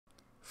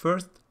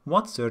First,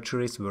 what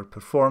surgeries were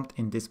performed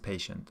in this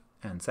patient?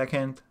 And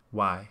second,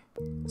 why?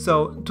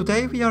 So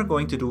today we are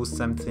going to do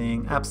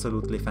something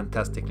absolutely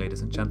fantastic,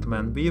 ladies and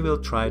gentlemen. We will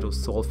try to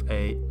solve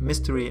a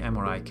mystery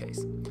MRI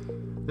case.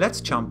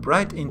 Let's jump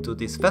right into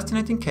this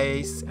fascinating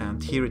case,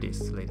 and here it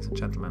is, ladies and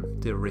gentlemen,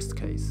 the wrist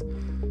case.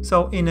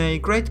 So in a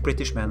great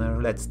British manner,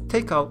 let's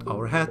take out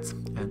our hats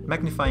and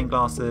magnifying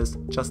glasses,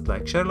 just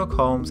like Sherlock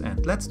Holmes,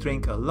 and let's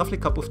drink a lovely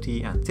cup of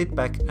tea and sit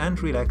back and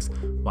relax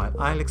while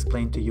I'll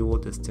explain to you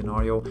the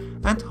scenario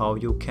and how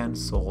you can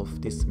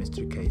solve this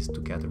mystery case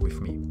together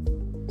with me.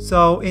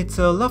 So it's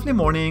a lovely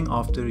morning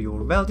after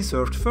your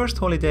well-deserved first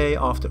holiday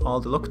after all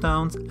the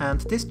lockdowns,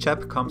 and this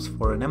chap comes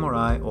for an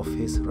MRI of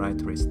his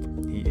right wrist.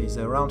 He is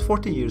around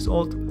 40 years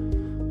old.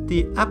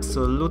 The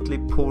absolutely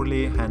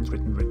poorly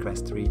handwritten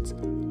request reads: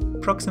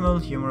 proximal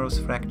humerus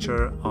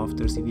fracture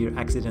after severe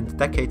accident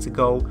decades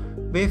ago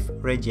with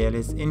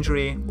radialis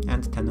injury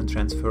and tendon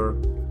transfer.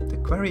 The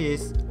query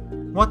is,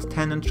 what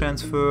tendon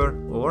transfer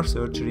or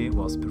surgery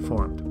was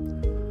performed?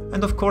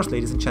 And of course,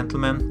 ladies and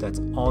gentlemen, that's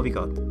all we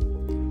got.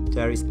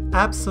 There is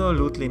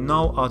absolutely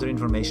no other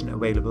information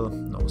available,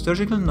 no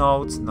surgical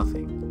notes,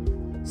 nothing.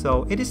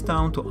 So it is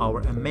down to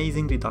our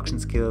amazing deduction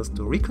skills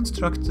to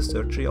reconstruct the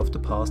surgery of the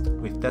past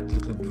with that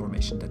little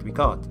information that we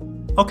got.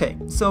 Okay,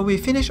 so we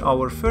finish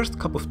our first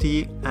cup of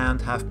tea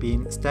and have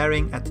been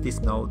staring at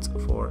these notes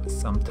for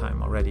some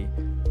time already.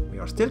 We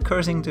are still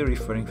cursing the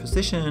referring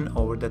physician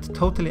over that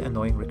totally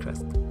annoying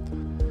request.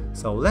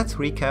 So let's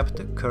recap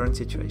the current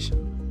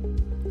situation.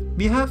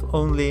 We have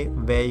only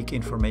vague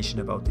information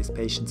about this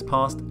patient's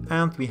past,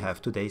 and we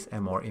have today's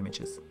MR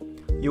images.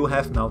 You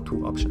have now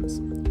two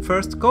options.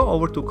 First, go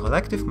over to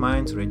Collective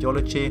Minds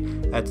Radiology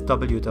at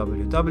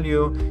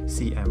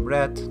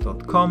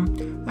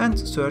www.cmrad.com and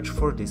search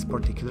for this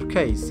particular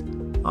case.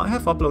 I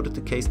have uploaded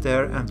the case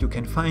there, and you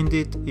can find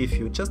it if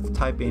you just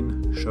type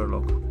in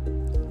Sherlock.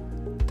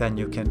 Then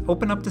you can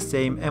open up the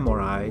same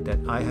MRI that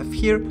I have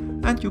here,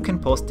 and you can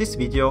pause this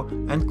video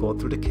and go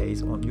through the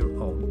case on your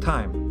own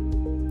time.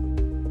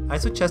 I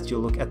suggest you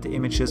look at the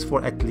images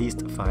for at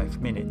least 5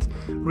 minutes.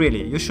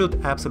 Really, you should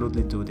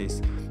absolutely do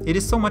this. It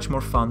is so much more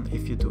fun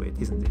if you do it,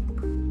 isn't it?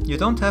 You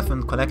don't have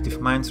a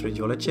Collective Minds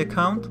Radiology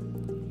account?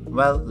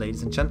 Well,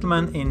 ladies and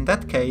gentlemen, in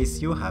that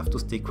case you have to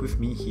stick with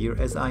me here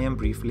as I am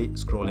briefly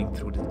scrolling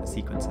through the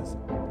sequences.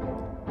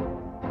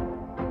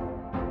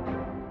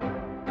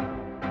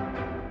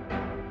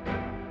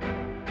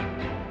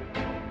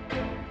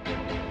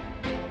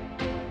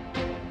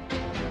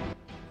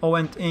 Oh,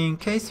 and in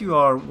case you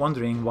are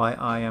wondering why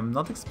I am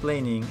not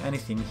explaining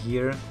anything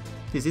here,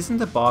 this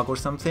isn't a bug or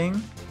something.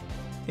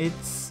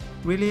 It's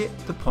really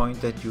the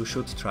point that you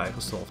should try to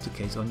solve the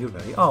case on your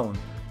very own.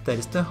 That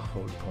is the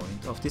whole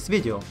point of this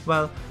video.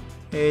 Well,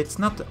 it's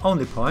not the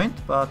only point,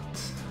 but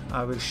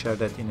I will share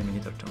that in a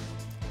minute or two.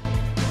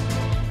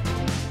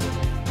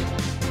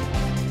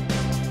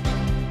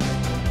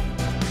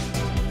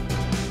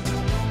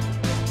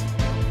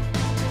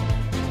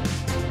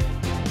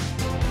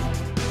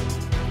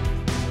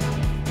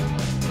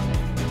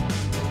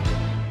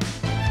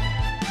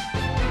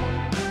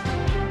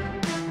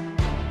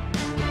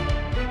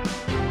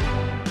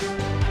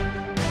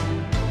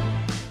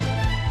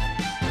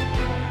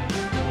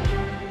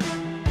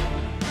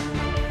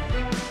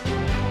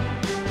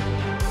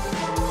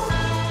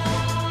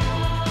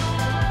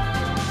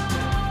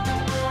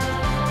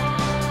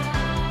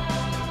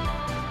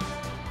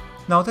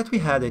 Now that we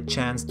had a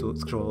chance to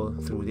scroll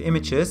through the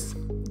images,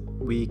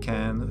 we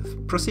can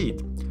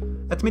proceed.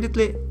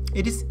 Admittedly,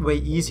 it is way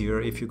easier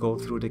if you go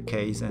through the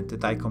case and the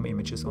DICOM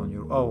images on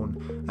your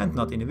own and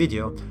not in a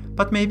video,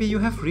 but maybe you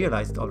have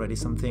realized already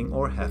something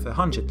or have a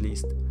hunch at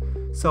least.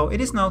 So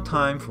it is now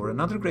time for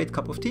another great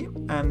cup of tea,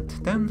 and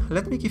then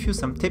let me give you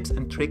some tips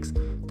and tricks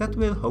that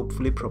will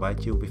hopefully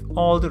provide you with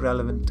all the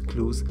relevant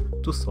clues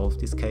to solve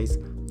this case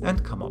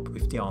and come up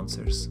with the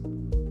answers.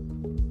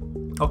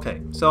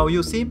 Okay, so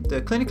you see,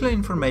 the clinical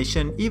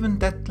information, even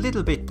that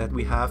little bit that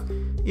we have,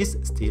 is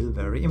still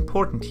very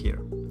important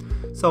here.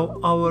 So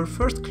our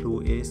first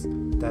clue is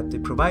that the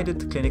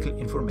provided clinical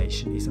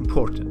information is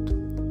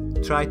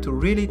important. Try to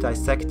really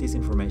dissect this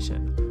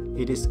information.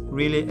 It is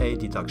really a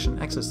deduction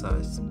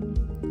exercise.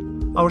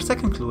 Our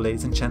second clue,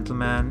 ladies and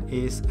gentlemen,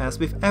 is, as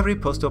with every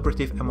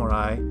postoperative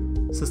MRI,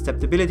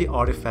 susceptibility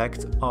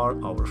artifacts are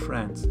our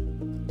friends.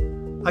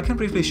 I can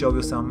briefly show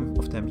you some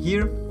of them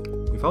here,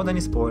 without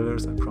any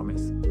spoilers, I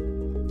promise.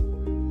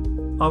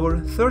 Our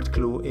third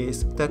clue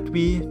is that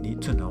we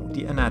need to know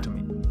the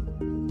anatomy.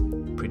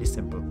 Pretty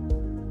simple.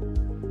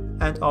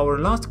 And our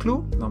last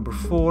clue, number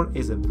 4,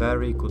 is a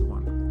very good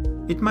one.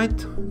 It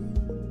might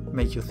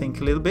make you think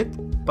a little bit,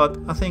 but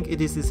I think it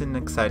is an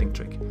exciting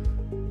trick.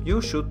 You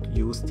should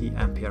use the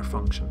ampere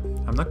function.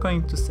 I'm not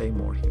going to say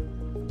more here.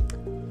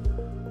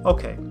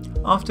 Okay,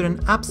 after an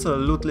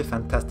absolutely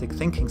fantastic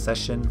thinking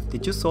session,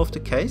 did you solve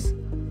the case?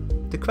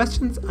 The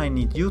questions I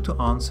need you to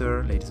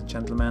answer, ladies and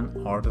gentlemen,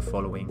 are the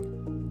following.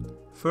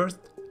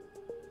 First,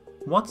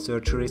 what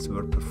surgeries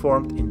were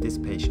performed in this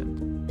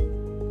patient?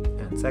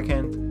 And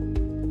second,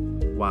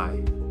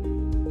 why?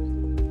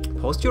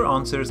 post your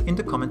answers in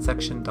the comment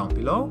section down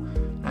below,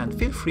 and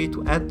feel free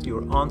to add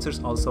your answers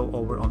also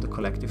over on the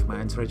Collective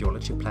Minds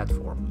Radiology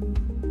platform.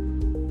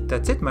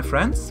 That's it, my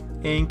friends.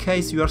 In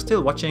case you are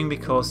still watching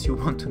because you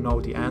want to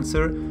know the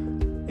answer,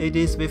 it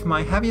is with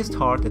my heaviest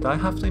heart that I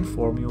have to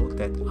inform you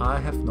that I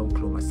have no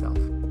clue myself.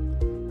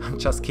 I'm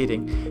just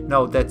kidding.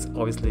 No, that's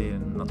obviously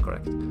not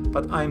correct.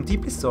 But I'm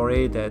deeply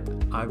sorry that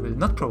I will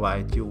not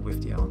provide you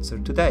with the answer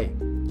today.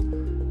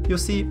 You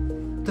see,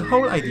 the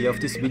whole idea of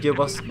this video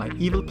was my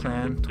evil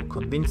plan to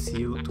convince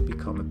you to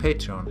become a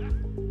patron.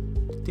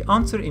 The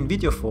answer in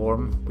video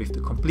form, with the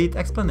complete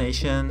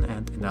explanation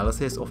and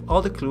analysis of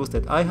all the clues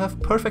that I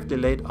have perfectly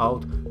laid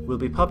out, will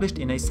be published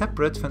in a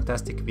separate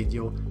fantastic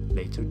video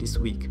later this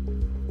week.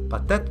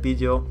 But that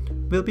video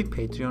will be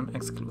Patreon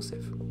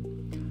exclusive.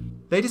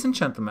 Ladies and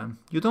gentlemen,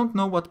 you don't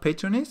know what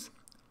Patreon is?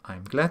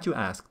 I'm glad you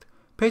asked.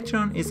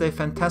 Patreon is a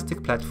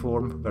fantastic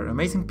platform where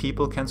amazing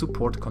people can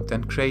support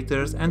content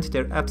creators and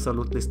their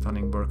absolutely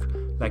stunning work,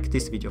 like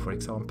this video for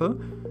example.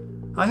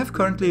 I have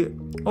currently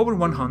over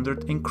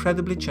 100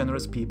 incredibly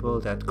generous people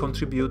that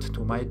contribute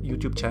to my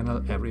YouTube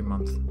channel every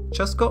month.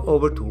 Just go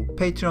over to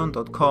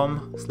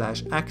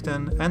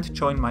patreon.com/acton and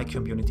join my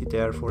community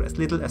there for as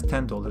little as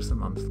 $10 a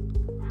month.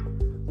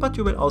 But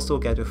you will also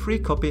get a free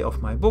copy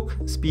of my book,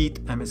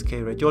 Speed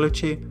MSK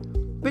Radiology,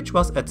 which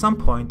was at some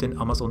point an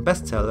Amazon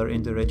bestseller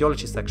in the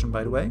radiology section,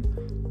 by the way.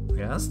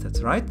 Yes,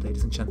 that's right,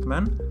 ladies and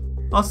gentlemen.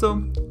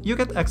 Also, you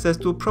get access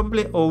to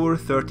probably over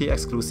 30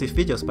 exclusive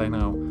videos by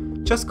now.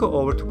 Just go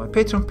over to my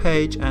Patreon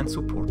page and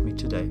support me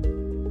today.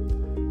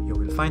 You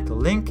will find the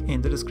link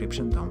in the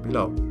description down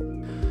below.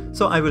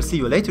 So I will see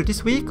you later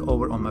this week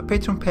over on my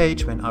Patreon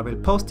page when I will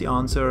post the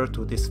answer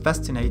to this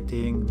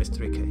fascinating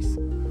mystery case.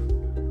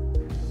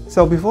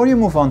 So before you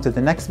move on to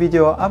the next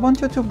video, I want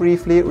you to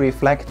briefly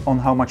reflect on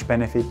how much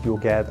benefit you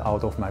get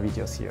out of my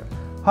videos here.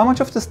 How much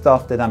of the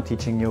stuff that I'm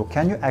teaching you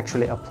can you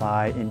actually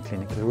apply in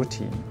clinical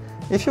routine?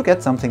 If you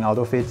get something out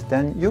of it,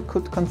 then you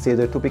could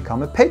consider to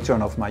become a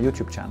patron of my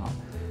YouTube channel.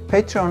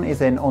 Patreon is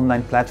an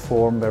online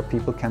platform where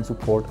people can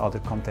support other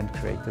content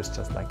creators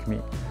just like me.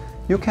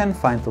 You can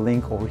find the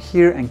link over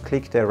here and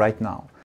click there right now.